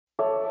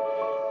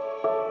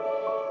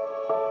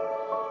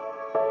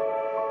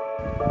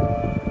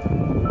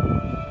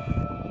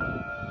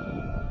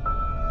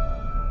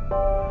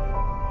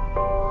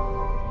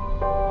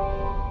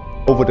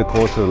Over the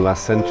course of the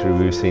last century,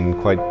 we've seen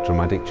quite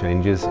dramatic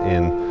changes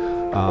in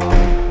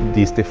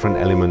these different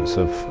elements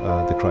of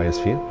the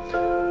cryosphere.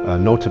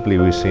 Notably,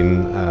 we've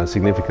seen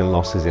significant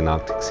losses in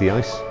Arctic sea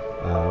ice.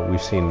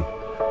 We've seen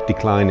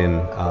decline in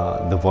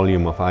the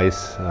volume of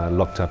ice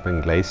locked up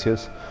in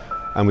glaciers.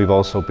 And we've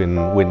also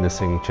been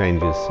witnessing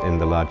changes in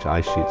the large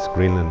ice sheets,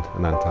 Greenland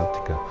and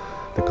Antarctica.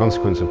 The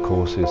consequence, of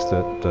course, is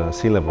that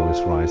sea level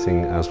is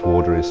rising as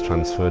water is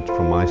transferred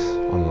from ice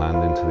on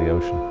land into the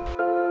ocean.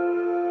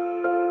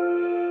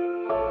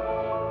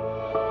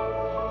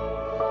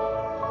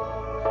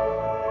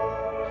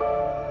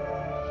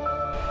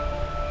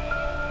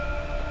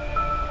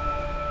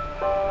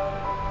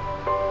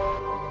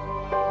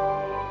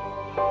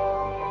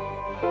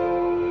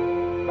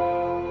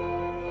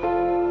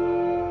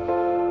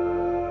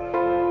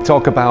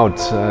 Talk about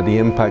the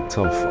impact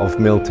of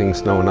melting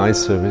snow and ice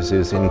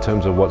surfaces in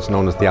terms of what's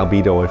known as the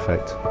albedo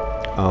effect.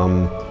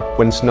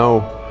 When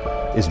snow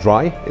is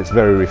dry, it's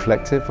very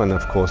reflective, and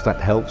of course that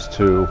helps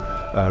to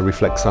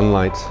reflect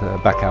sunlight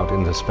back out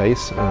into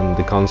space, and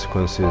the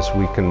consequence is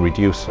we can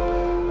reduce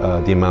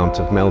the amount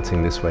of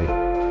melting this way.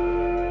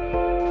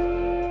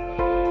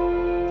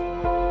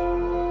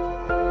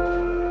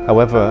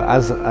 However,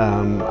 as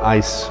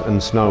ice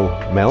and snow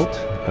melt,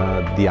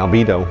 the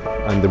albedo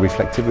and the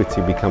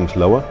reflectivity becomes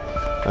lower,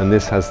 and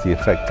this has the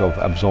effect of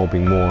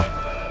absorbing more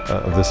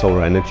of the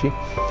solar energy.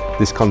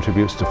 This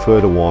contributes to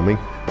further warming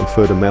and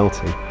further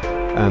melting,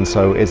 and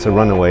so it's a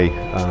runaway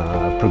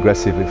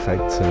progressive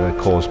effect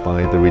caused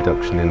by the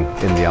reduction in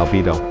the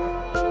albedo.